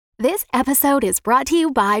This episode is brought to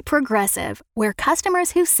you by Progressive, where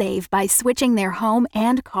customers who save by switching their home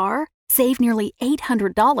and car save nearly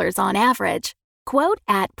 $800 on average. Quote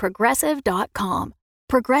at Progressive.com.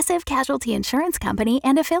 Progressive Casualty Insurance Company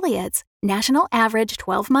and Affiliates. National average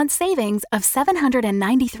 12-month savings of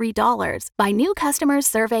 $793 by new customers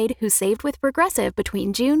surveyed who saved with Progressive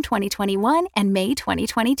between June 2021 and May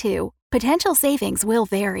 2022. Potential savings will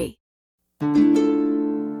vary.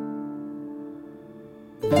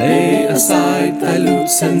 Lay aside thy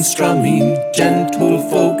lutes and strumming, gentle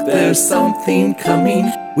folk, there's something coming.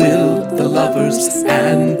 Will the lovers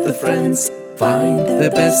and the friends find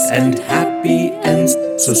their best and happy ends?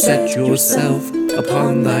 So set yourself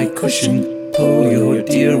upon thy cushion, pull your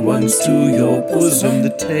dear ones to your bosom.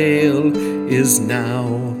 The tale is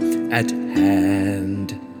now at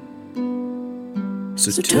hand.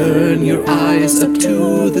 So turn your eyes up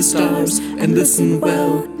to the stars and listen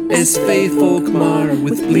well, as faithful Khmar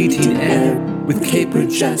with bleating air, with capered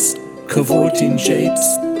jest, cavorting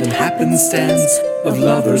japes, and happenstance of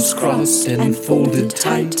lovers crossed and folded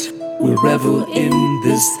tight, will revel in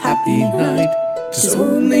this happy night. 'Tis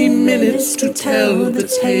only minutes to tell the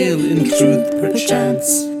tale, in truth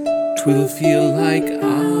perchance 'twill feel like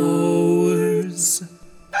hours.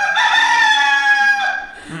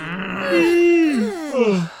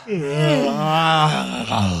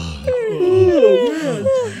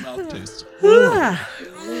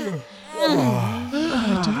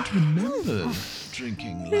 I don't remember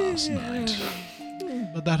drinking last night,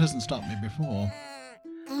 but that hasn't stopped me before.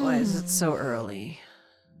 Why is it so early?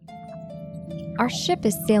 Our ship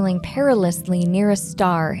is sailing perilously near a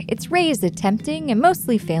star, its rays attempting and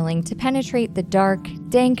mostly failing to penetrate the dark,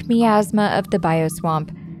 dank miasma of the bioswamp.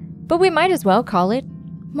 But we might as well call it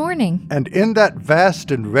morning. And in that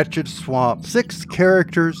vast and wretched swamp, 6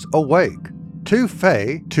 characters awake. 2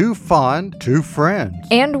 fae, 2 fawn, 2 friends.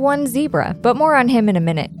 And 1 zebra, but more on him in a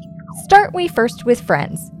minute. Start we first with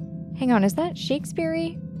friends. Hang on, is that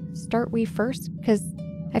Shakespeare-y? Start we first? Because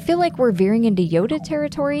I feel like we're veering into Yoda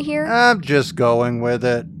territory here. I'm just going with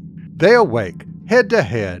it. They awake, head to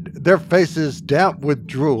head, their faces damp with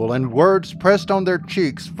drool and words pressed on their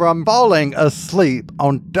cheeks from falling asleep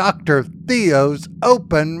on Dr. Theo's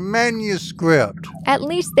open manuscript. At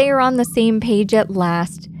least they are on the same page at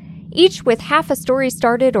last, each with half a story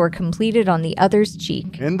started or completed on the other's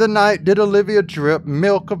cheek. In the night did Olivia drip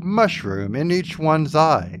milk of mushroom in each one's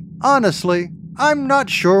eye. Honestly, I'm not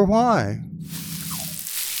sure why.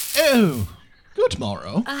 Oh, good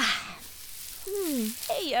morrow.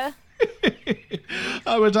 Hey,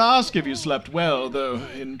 I would ask if you slept well, though,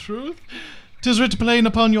 in truth, 'tis writ plain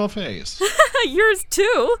upon your face. yours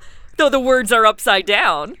too, though the words are upside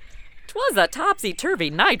down. 'Twas a topsy-turvy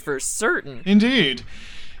night for certain. Indeed.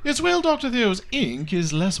 It's well Dr. Theo's ink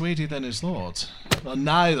is less weighty than his thoughts. Well,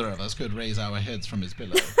 neither of us could raise our heads from his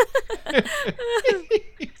pillow.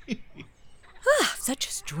 Such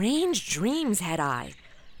strange dreams had I,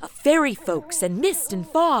 of fairy folks and mist and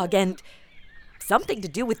fog and something to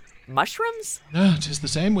do with mushrooms? 'Tis the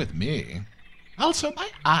same with me. Also, my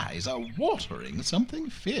eyes are watering something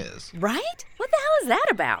fierce. Right? What the hell is that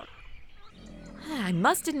about? I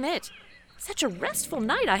must admit, such a restful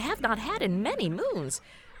night I have not had in many moons,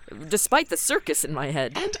 despite the circus in my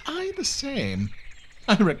head. And I the same.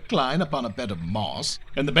 I recline upon a bed of moss,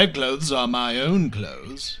 and the bedclothes are my own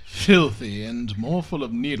clothes, filthy and more full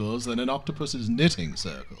of needles than an octopus's knitting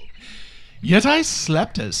circle. Yet I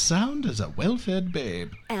slept as sound as a well-fed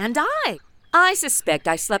babe. And I suspect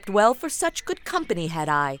I slept well, for such good company had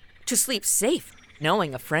I, to sleep safe,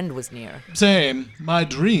 knowing a friend was near. Same. My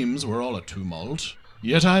dreams were all a tumult,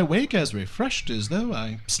 yet I wake as refreshed as though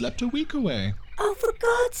I slept a week away. Oh, for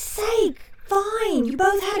God's sake! Fine, you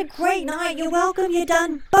both had a great night. You're welcome. You're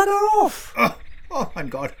done. Bugger off. Oh, my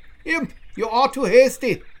God. Imp, you are too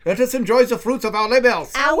hasty. Let us enjoy the fruits of our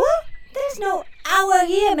labors. Hour? There's no hour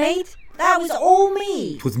here, mate. That was all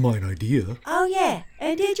me. 'Twas mine idea. Oh, yeah.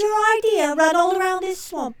 And did your idea run all around this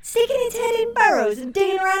swamp, sticking its head in burrows and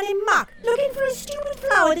digging around in muck, looking for a stupid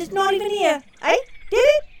flower that's not even here? Eh? Did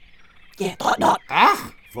it? Yeah, thought not.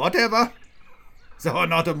 Ah, whatever. Thou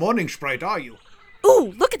not a morning sprite, are you?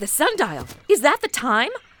 Ooh, look at the sundial. Is that the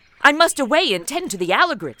time? I must away and tend to the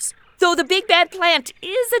allegrets. Though the big bad plant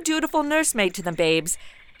is a dutiful nursemaid to the babes,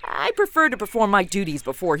 I prefer to perform my duties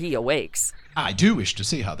before he awakes. I do wish to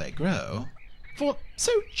see how they grow, for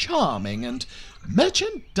so charming and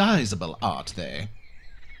merchandisable art they.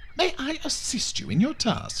 May I assist you in your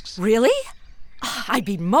tasks? Really? I'd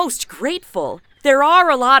be most grateful. There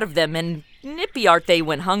are a lot of them, and nippy art they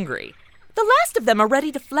when hungry. The last of them are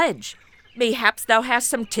ready to fledge. Mayhaps thou hast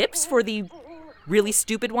some tips for the Really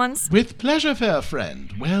stupid ones? With pleasure, fair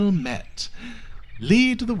friend. Well met.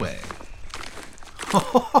 Lead the way.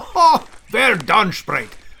 Well done,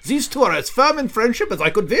 Sprite. These two are as firm in friendship as I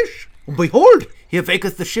could wish. And behold, here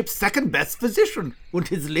waketh the ship's second best physician, and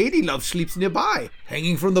his lady love sleeps nearby,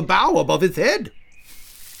 hanging from the bow above his head.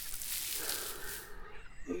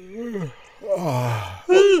 Good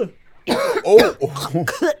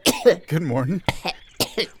morning.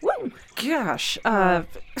 Gosh,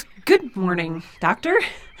 good morning, Doctor.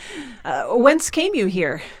 Whence came you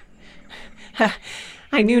here?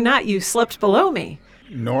 I knew not you slept below me.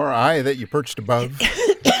 Nor I that you perched above.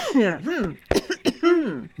 Your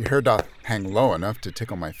hair doth hang low enough to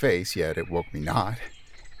tickle my face, yet it woke me not.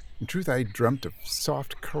 In truth, I dreamt of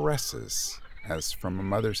soft caresses, as from a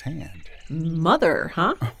mother's hand. Mother,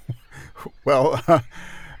 huh? Well,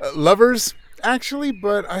 lovers, actually,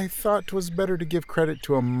 but I thought 'twas better to give credit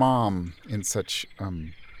to a mom in such,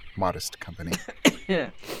 modest company.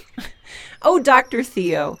 Oh, Dr.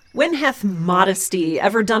 Theo, when hath modesty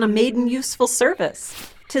ever done a maiden useful service?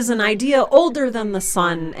 'Tis an idea older than the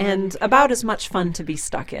sun, and about as much fun to be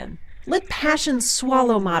stuck in. Let passion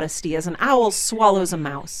swallow modesty as an owl swallows a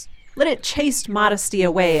mouse. Let it chase modesty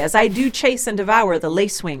away, as I do chase and devour the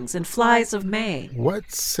lacewings and flies of May. What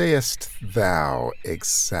sayest thou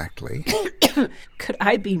exactly? Could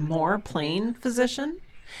I be more plain, physician?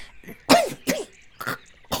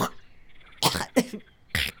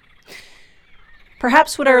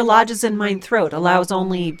 Perhaps whate'er lodges in mine throat allows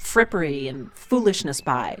only frippery and foolishness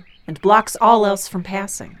by, and blocks all else from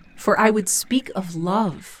passing. For I would speak of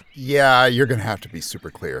love. Yeah, you're gonna have to be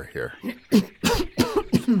super clear here.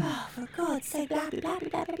 For God's sake, blah, blah, blah,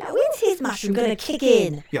 blah, blah, blah. When's his mushroom gonna kick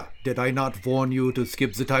in? Yeah, did I not warn you to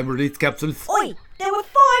skip the time release capsules? Oi, there were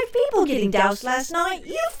 5 people getting doused last night.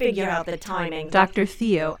 You figure out the timing. Dr.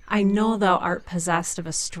 Theo, I know thou art possessed of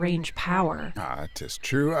a strange power. 'Tis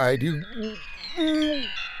true, I do. Oh,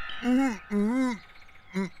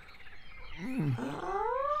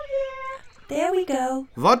 yeah. There we go.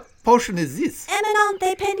 What potion is this?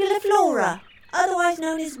 Eminente penduliflora, otherwise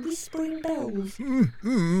known as whispering bells.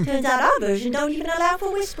 Turns out our version don't even allow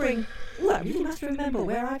for whispering. Ooh, I really must remember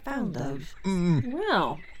where I found those.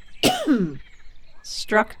 Well,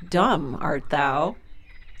 struck dumb art thou.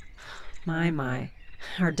 My,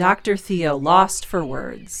 our Dr. Theo lost for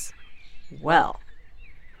words. Well,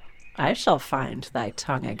 I shall find thy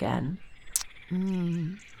tongue again.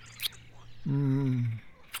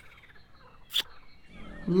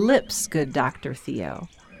 Lips, good Dr. Theo,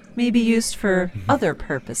 may be used for other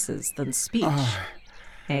purposes than speech.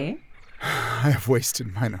 Eh? I have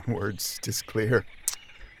wasted mine on words, 'tis clear.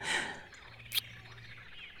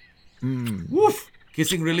 Woof!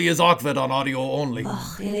 Kissing really is awkward on audio only.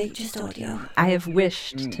 Oh, it ain't just audio. I have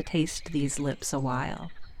wished to taste these lips a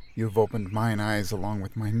while. You have opened mine eyes along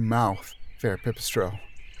with my mouth, fair Pipistrel.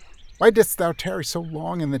 Why didst thou tarry so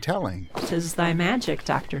long in the telling? 'Tis thy magic,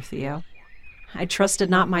 Dr. Theo. I trusted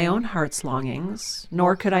not my own heart's longings,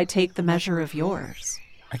 nor could I take the measure of yours.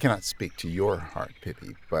 I cannot speak to your heart,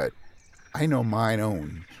 Pippi, but I know mine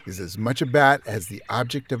own is as much a bat as the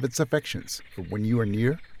object of its affections. For when you are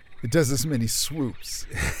near, it does as many swoops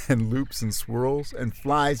and loops and swirls and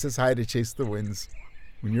flies as high to chase the winds.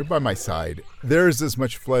 When you're by my side, there is as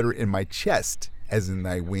much flutter in my chest as in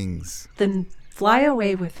thy wings. Then fly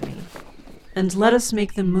away with me, and let us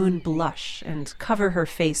make the moon blush and cover her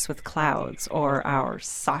face with clouds, or our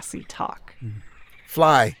saucy talk.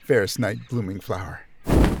 Fly, fairest night blooming flower.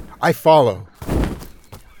 I follow.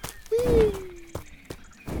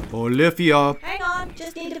 Olivia. Hang on,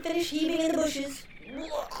 just need to finish heaving in the bushes.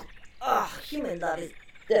 Ugh, human love is...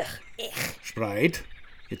 Ugh. Sprite,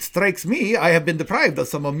 it strikes me I have been deprived of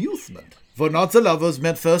some amusement. Were not the lovers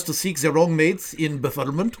meant first to seek their own mates in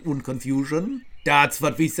befuddlement and confusion? That's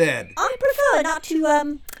what we said. I prefer not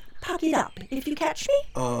to, pug it up, if you catch me.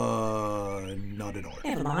 Not at all.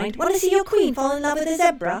 Never mind. Want to see your queen fall in love with a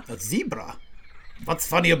zebra? A zebra? What's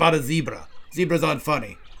funny about a zebra? Zebras aren't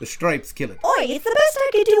funny. The stripes kill it. Oi, it's the best I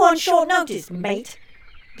could do on short notice, mate.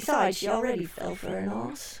 Besides, she already fell for an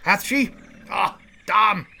horse. Hath she? Ah,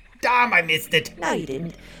 damn, I missed it. No, you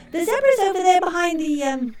didn't. The zebra's over there behind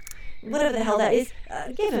the, whatever the hell that is.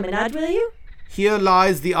 Give him a nudge, will you? Here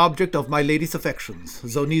lies the object of my lady's affections,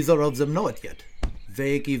 though neither of them know it yet.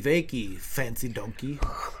 Vakey, fancy donkey.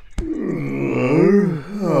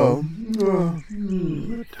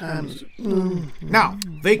 Now,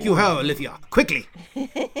 wake you her, Olivia, quickly.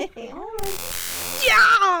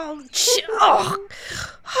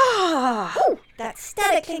 Oh, that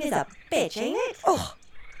static thing is a bitch, ain't it?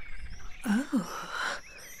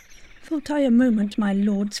 thought I a moment my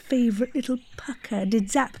lord's favourite little pucker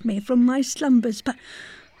did zap me from my slumbers, but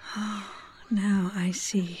now I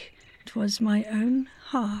see 'twas my own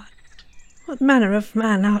heart. What manner of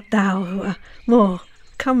man art thou, who are more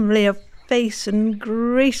comely of face and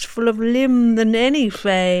graceful of limb than any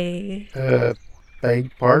fay?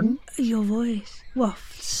 Beg pardon? Your voice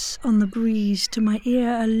wafts on the breeze to my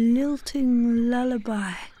ear a lilting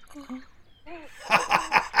lullaby.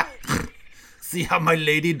 See how my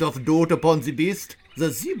lady doth dote upon the beast? The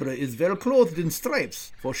zebra is well clothed in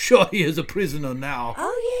stripes, for sure he is a prisoner now.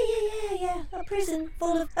 Oh, yeah. A prison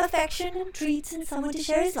full of affection and treats and someone to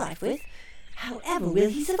share his life with. However will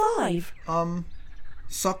he survive?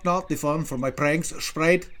 Suck not the fun for my pranks,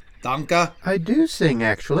 Sprite. Danke. I do sing,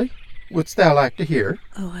 actually. Wouldst thou like to hear?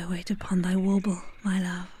 Oh, I wait upon thy warble, my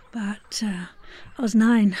love, but I was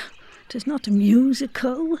 9. 'Tis not a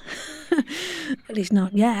musical. At least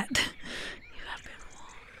not yet. You have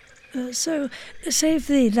been warned. So, save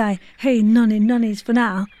thee thy hey nunnies for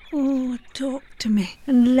now. Oh, talk to me,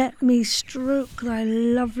 and let me stroke thy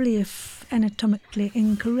lovely, if anatomically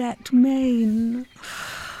incorrect, mane.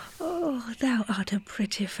 Oh, thou art a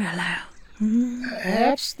pretty fellow.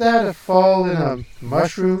 Hadst thou to fall in a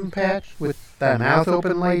mushroom patch with thy mouth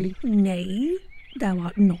open, lady? Nay, thou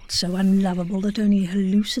art not so unlovable that only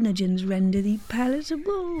hallucinogens render thee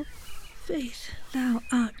palatable. Faith, thou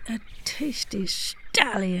art a tasty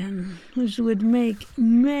stallion, which would make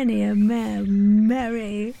many a mare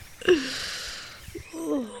merry.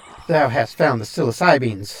 Thou hast found the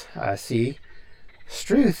psilocybines, I see.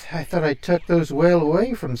 Struth, I thought I took those well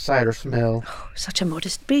away from sight or smell. Oh, such a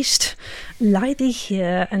modest beast. Lie thee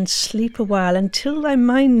here and sleep a while until thy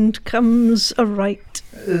mind comes aright.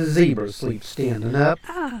 Zebra sleep standing up.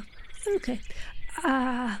 Okay.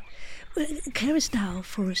 Well, carest thou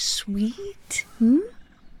for a sweet?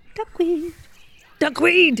 Duckweed.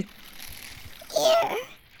 Duckweed! Here,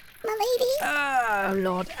 my lady. Oh,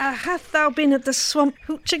 Lord, hath thou been at the swamp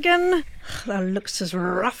hooch again? Thou look'st as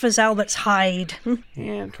rough as Albert's hide.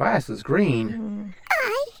 And twice as green.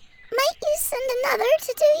 Might you send another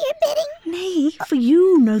to do your bidding? Nay, for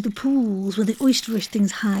you know the pools where the oysterish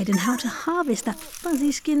things hide and how to harvest that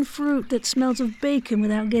fuzzy-skinned fruit that smells of bacon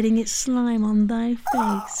without getting its slime on thy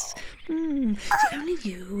face. See, only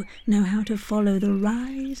you know how to follow the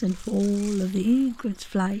rise and fall of the egret's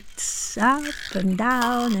flights, up and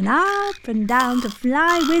down to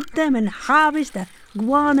fly with them and harvest the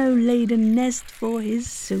guano-laden nest for his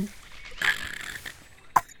soup.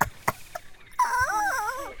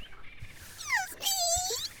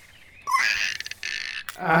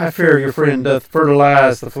 I fear your friend doth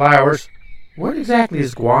fertilize the flowers. What exactly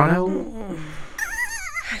is guano?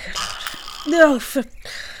 Oh,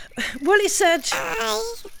 Willie said...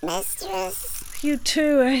 Aye, mistress. You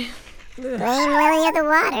too, eh? Blame Willie of the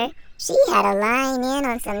water. She had a line in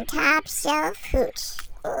on some top-shelf hooch.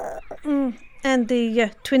 And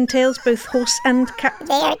the twin tails, both horse and cat?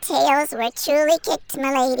 Their tails were truly kicked,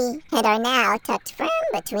 my lady, and are now tucked firm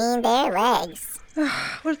between their legs.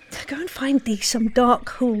 Well, go and find thee some dark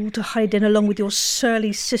hole to hide in along with your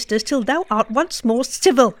surly sisters till thou art once more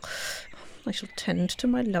civil. I shall tend to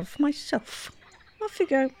my love myself. Off you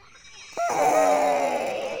go.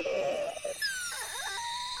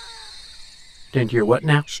 Didn't hear what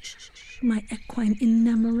now? My equine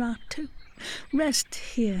innamorato. Rest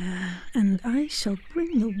here, and I shall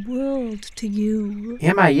bring the world to you.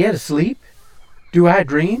 Am I yet asleep? Do I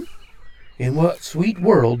dream? In what sweet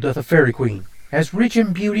world doth a fairy queen, as rich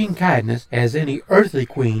in beauty and kindness as any earthly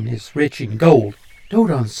queen is rich in gold, dote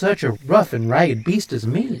on such a rough and ragged beast as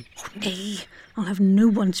me? Oh, nay, I'll have no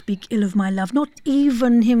one speak ill of my love, not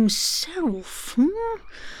even himself.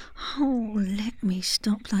 Oh, let me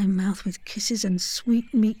stop thy mouth with kisses and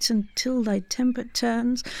sweetmeats until thy temper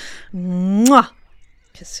turns. Mwah!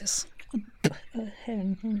 Kisses.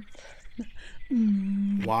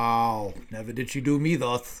 Wow, never did she do me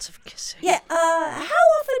thus. Lots of kissing. Yeah, how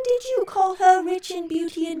often did you call her rich in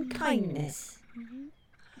beauty and kindness?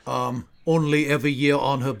 Only every year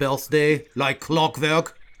on her birthday, like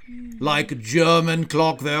clockwork. Like German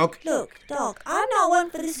clockwork. Look, Doc, I'm not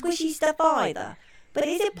one for the squishy stuff either. But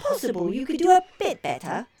is it possible you could do a bit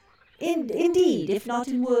better? Indeed, if not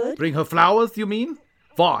in word. Bring her flowers, you mean?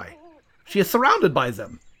 Why? She is surrounded by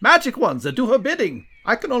them. Magic ones that do her bidding.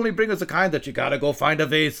 I can only bring her the kind that you gotta go find a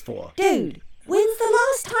vase for. Dude, when's the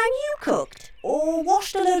last time you cooked? Or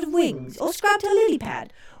washed a load of wings? Or scrubbed a lily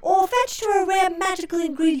pad? Or fetched her a rare magical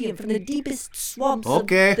ingredient from the deepest swamps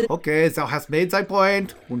Okay, thou hast made thy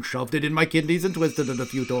point, and shoved it in my kidneys and twisted it a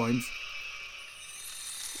few times.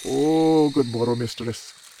 Oh, good morrow,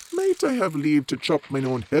 mistress. Might I have leave to chop mine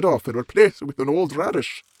own head off and replace it with an old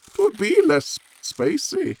radish? 'Twould be less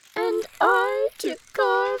spacey. And I to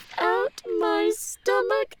carve out my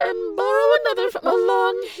stomach and borrow another from a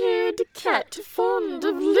long-haired cat fond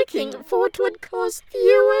of licking, for 'twould cause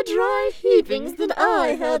fewer dry heavings than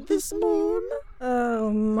I had this morn. Oh,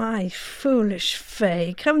 my foolish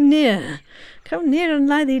Fay, come near and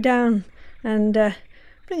lie thee down, and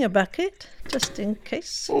bring a bucket, just in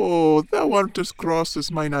case. Oh, thou art as cross as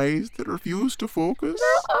mine eyes that refuse to focus.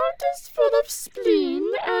 Thou art as full of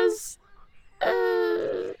spleen as,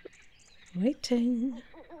 Waiting.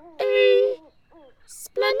 a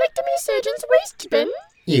splenectomy surgeon's waste bin.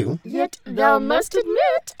 You? Yet thou must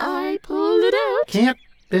admit I pulled it out. Can't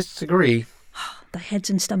disagree. Thy heads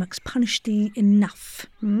and stomachs punish thee enough.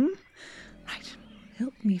 Right,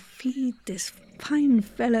 help me feed this fine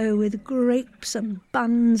fellow with grapes and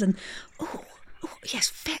buns and, oh, yes,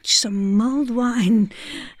 fetch some mulled wine,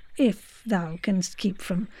 if thou canst keep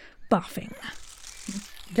from barfing.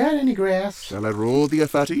 Got any grass? Shall I roll thee a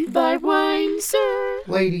fatty? Thy wine, sir.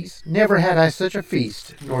 Ladies, never had I such a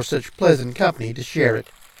feast, nor such pleasant company to share it.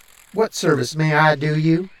 What service may I do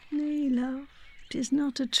you? Nay, love, 'tis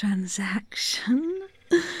not a transaction.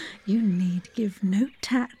 You need give no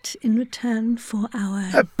tat in return for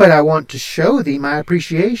our... But I want to show thee my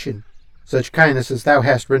appreciation. Such kindness as thou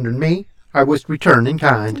hast rendered me, I would return in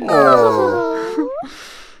kind. Oh.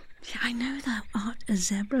 I know thou art a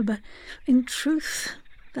zebra, but in truth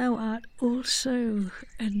thou art also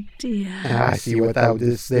a deer. I see what thou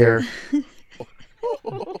didst there.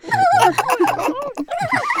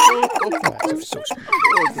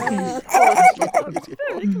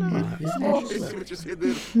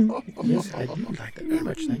 Yes, I do like that very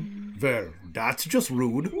much thing. Well, that's just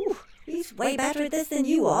rude. He's way better at this than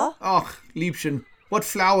you are. Ach, Liebchen, what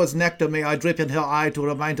flower's nectar may I drip in her eye to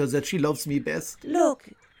remind her that she loves me best? Look,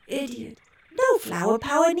 idiot. No flower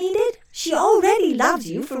power needed. She already loves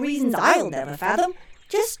you for reasons I'll never fathom.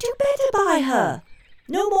 Just do better by her.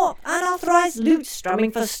 No more unauthorized lute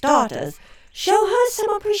strumming for starters. Show her some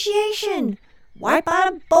appreciation. Wipe out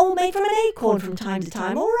a bowl made from an acorn from time to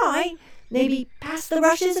time, all right? Maybe pass the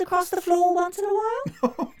rushes across the floor once in a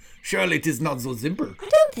while? Surely 'tis not so simple. I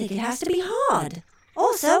don't think it has to be hard.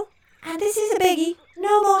 Also, and this is a biggie,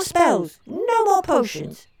 no more spells, no more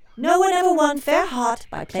potions. No one ever won fair heart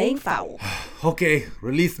by playing foul. Okay,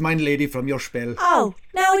 release mine lady from your spell. Oh,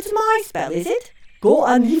 now it's my spell, is it? Go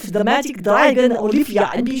unleash the magic dragon,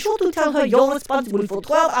 Olivia, and be sure to tell her you're responsible for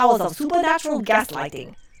 12 hours of supernatural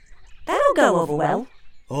gaslighting. That'll go over well.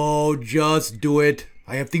 Oh, just do it.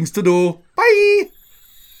 I have things to do. Bye!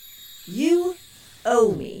 You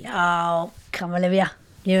owe me. Oh, come, Olivia.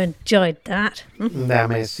 You enjoyed that. Thou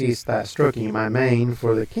mayst cease thy stroking my mane,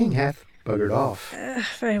 for the king hath buggered off.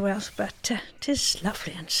 Very well, but 'tis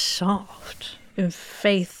lovely and soft. In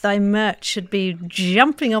faith, thy merch should be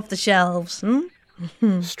jumping off the shelves,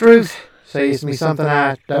 Struth, says me something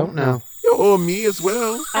I don't know. You owe me as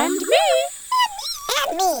well. And me.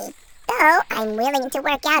 And me. Though I'm willing to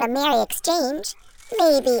work out a merry exchange.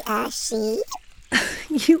 Maybe a she.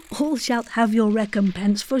 You all shalt have your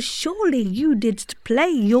recompense, for surely you didst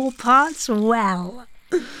play your parts well.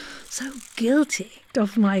 So guilty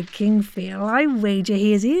doth my king feel. I wager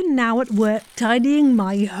he is e'en now at work, tidying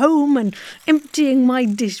my home and emptying my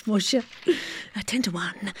dishwasher. 10 to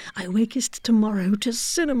 1, I wakest tomorrow to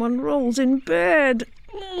cinnamon rolls in bed.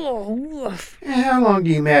 Oh, woof. How long do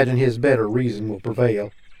you imagine his better reason will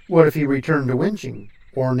prevail? What if he return to winching,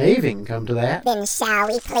 or knaving, come to that? Then shall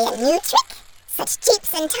we play a new trick? Such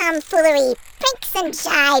cheeps and tomfoolery, pranks and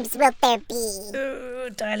jibes wilt there be.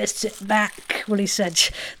 Dialist, sit back, Willie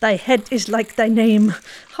Sedge. Thy head is like thy name,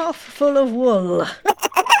 half full of wool.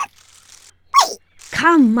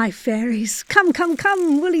 Come, my fairies, come,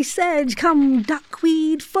 Willie Sedge, come,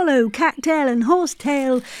 duckweed, follow, cattail and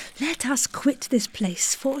horsetail. Let us quit this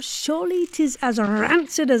place, for surely 'tis as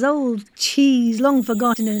rancid as old cheese, long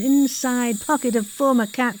forgotten in an inside pocket of former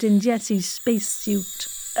Captain Jesse's spacesuit.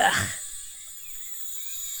 Ugh.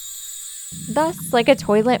 Thus, like a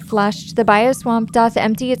toilet flushed, the bioswamp doth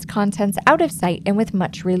empty its contents out of sight and with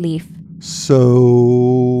much relief.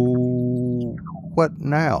 So, what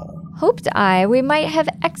now? Hoped I we might have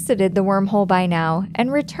exited the wormhole by now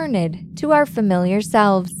and returned to our familiar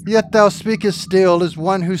selves. Yet thou speakest still as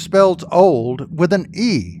one who spells old with an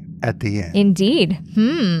E at the end. Indeed.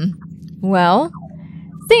 Well,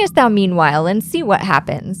 sayest thou meanwhile and see what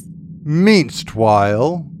happens.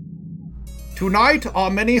 Meanstwhile. Tonight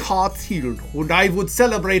are many hearts healed, and I would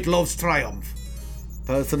celebrate love's triumph.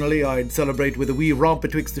 Personally, I'd celebrate with a wee romp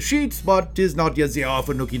betwixt the sheets, but 'tis not yet the hour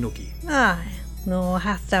for nookie. Aye, nor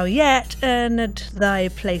hast thou yet earned thy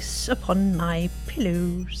place upon my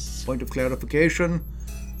pillows. Point of clarification,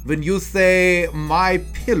 when you say my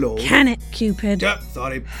pillow... Can it, Cupid? Yeah,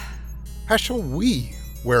 sorry. How shall we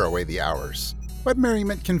wear away the hours? What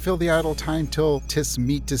merriment can fill the idle time till 'tis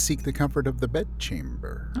meet to seek the comfort of the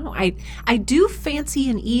bedchamber? Oh, I do fancy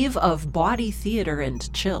an eve of bawdy theatre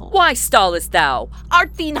and chill. Why stallest thou?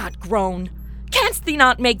 Art thee not grown? Canst thee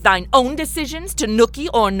not make thine own decisions to nookie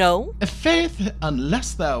or no? Faith,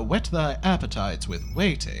 unless thou whet thy appetites with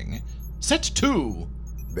waiting, set to.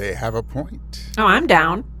 They have a point. Oh, I'm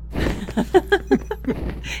down.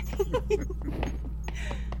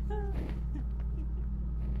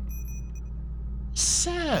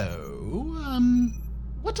 So,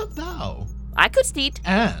 what art thou? I couldst eat.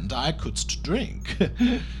 And I couldst drink.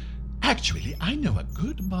 Actually, I know a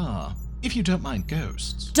good bar, if you don't mind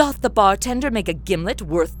ghosts. Doth the bartender make a gimlet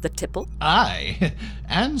worth the tipple? Aye,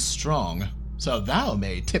 and strong. So thou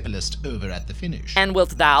may tipplest over at the finish. And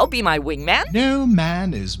wilt thou be my wingman? No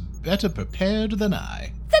man is better prepared than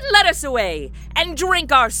I. Then let us away, and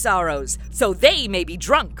drink our sorrows, so they may be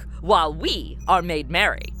drunk, while we are made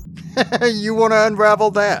merry. You want to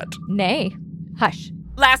unravel that? Nay, hush.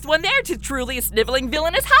 Last one there to truly a sniveling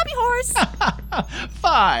villainous hobby horse.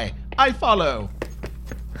 Fie, I follow.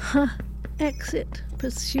 Exit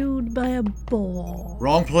pursued by a boar.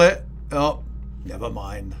 Wrong play. Oh, never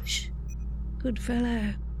mind. Shh. Good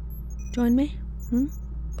fellow. Join me,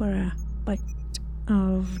 for a bite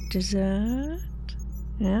of dessert?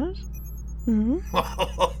 Yes? Come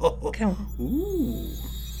on. Ooh.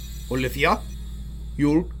 Olivia,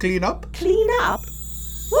 you'll clean up? Clean up?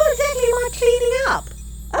 What exactly am I cleaning up?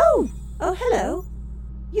 Oh, hello.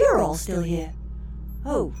 You're all still here.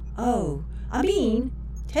 Oh, I mean,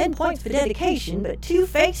 10 points for dedication, but 2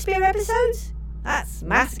 Shakespeare episodes? That's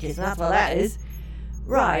masochism, that's what that is.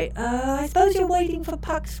 Right, I suppose you're waiting for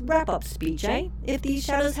Puck's wrap-up speech, eh? If these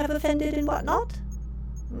shadows have offended and whatnot?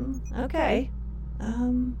 Okay.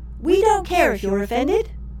 We don't care if you're offended.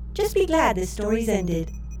 Just be glad this story's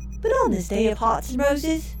ended. But on this day of hearts and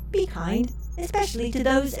roses, be kind, especially to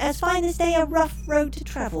those as find this day a rough road to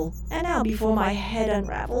travel. And now before my head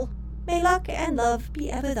unravel, may luck and love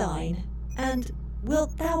be ever thine. And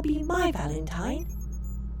wilt thou be my Valentine?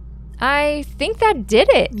 I think that did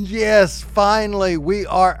it. Yes, finally, we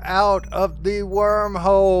are out of the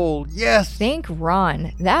wormhole. Yes. Thank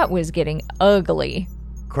Ron. That was getting ugly.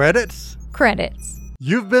 Credits? Credits.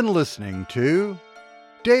 You've been listening to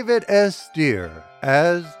David S. Deere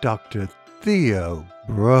as Dr. Theo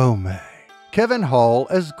Brome, Kevin Hall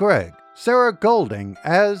as Greg, Sarah Golding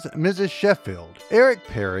as Mrs. Sheffield, Eric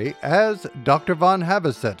Perry as Dr. Von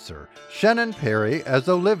Habesetzer, Shannon Perry as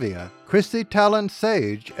Olivia, Christy Talon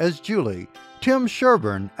Sage as Julie, Tim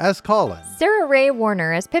Sherburne as Colin, Sarah Ray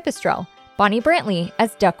Warner as Pipistrel, Bonnie Brantley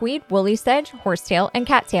as Duckweed, Woolly Sedge, Horsetail, and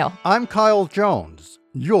Cattail. I'm Kyle Jones,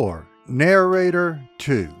 your narrator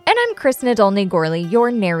too. And I'm Chris Nadolny Gorley,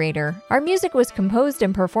 your narrator. Our music was composed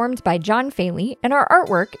and performed by John Faley, and our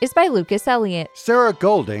artwork is by Lucas Elliott. Sarah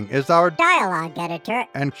Golding is our dialogue editor,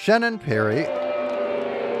 and Shannon Perry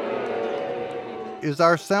is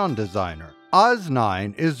our sound designer. Oz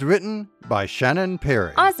 9 is written by Shannon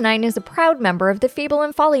Perry. Oz 9 is a proud member of the Fable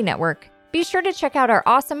and Folly Network. Be sure to check out our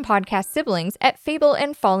awesome podcast siblings at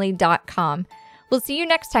fableandfolly.com. We'll see you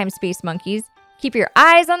next time, Space Monkeys. Keep your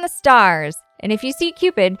eyes on the stars. And if you see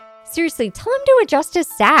Cupid, seriously, tell him to adjust his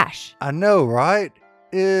sash. I know, right?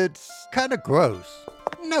 It's kind of gross.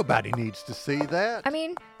 Nobody needs to see that. I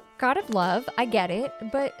mean, God of love, I get it,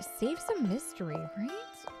 but save some mystery, right?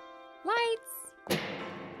 Lights.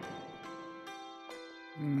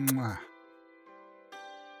 Mwah.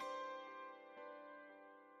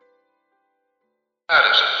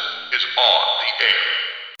 Madison is on the air.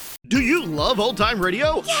 Do you love old-time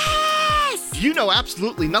radio? Yes! Do you know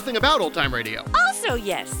absolutely nothing about old-time radio? Also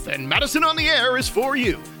yes. Then Madison on the Air is for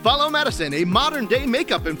you. Follow Madison, a modern-day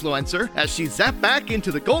makeup influencer, as she zaps back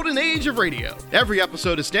into the golden age of radio. Every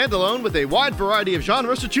episode is standalone with a wide variety of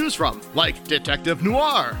genres to choose from, like detective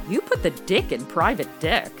noir. You put the dick in private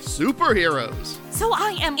dick. Superheroes. So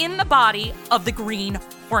I am in the body of the Green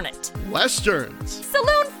Hornet. Westerns.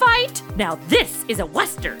 Saloon fight! Now this is a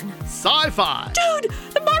Western. Sci-fi. Dude,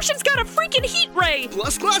 the Martian's got a freaking heat ray!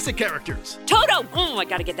 Plus classic characters. Toto! Oh, I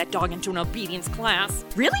gotta get that dog into an obedience class.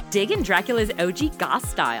 Really digging Dracula's OG goth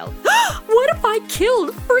style. What if I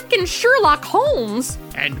killed freaking Sherlock Holmes?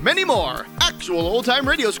 And many more. Actual old-time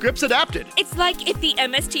radio scripts adapted. It's like if the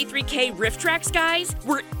MST3K riff tracks guys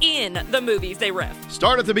were in the movies they riff.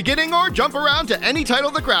 Start at the beginning or jump around to any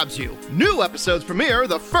title that grabs you. New episodes premiere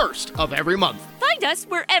the first of every month. Find us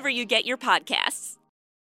wherever you get your podcasts.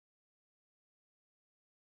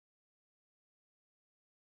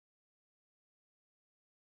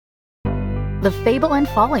 the Fable and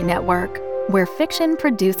Folly Network, where fiction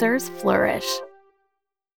producers flourish.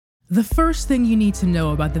 The first thing you need to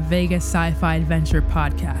know about the Vegas Sci-Fi Adventure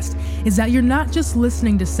podcast is that you're not just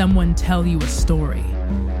listening to someone tell you a story.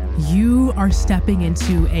 You are stepping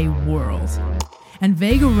into a world. And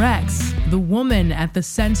Vega Rex, the woman at the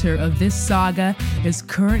center of this saga, is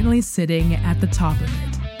currently sitting at the top of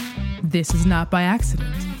it. This is not by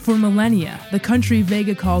accident. For millennia, the country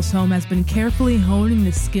Vega calls home has been carefully honing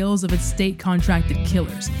the skills of its state-contracted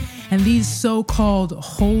killers. And these so-called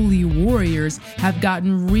holy warriors have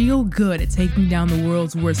gotten real good at taking down the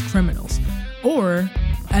world's worst criminals. Or,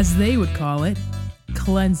 as they would call it,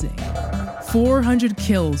 cleansing. 400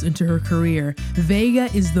 kills into her career, Vega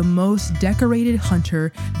is the most decorated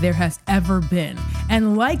hunter there has ever been,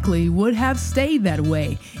 and likely would have stayed that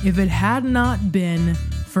way if it had not been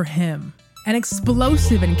for him. An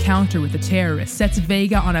explosive encounter with the terrorists sets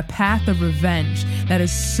Vega on a path of revenge that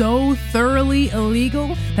is so thoroughly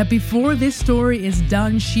illegal that before this story is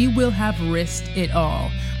done, she will have risked it all.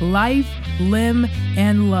 Life, limb,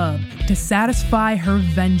 and love to satisfy her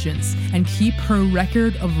vengeance and keep her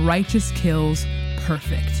record of righteous kills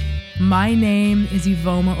perfect. My name is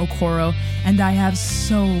Ivoma Okoro, and I have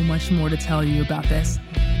so much more to tell you about this.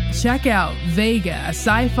 Check out Vega, a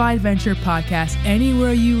sci-fi adventure podcast,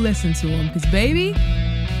 anywhere you listen to them, because baby,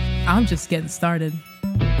 I'm just getting started.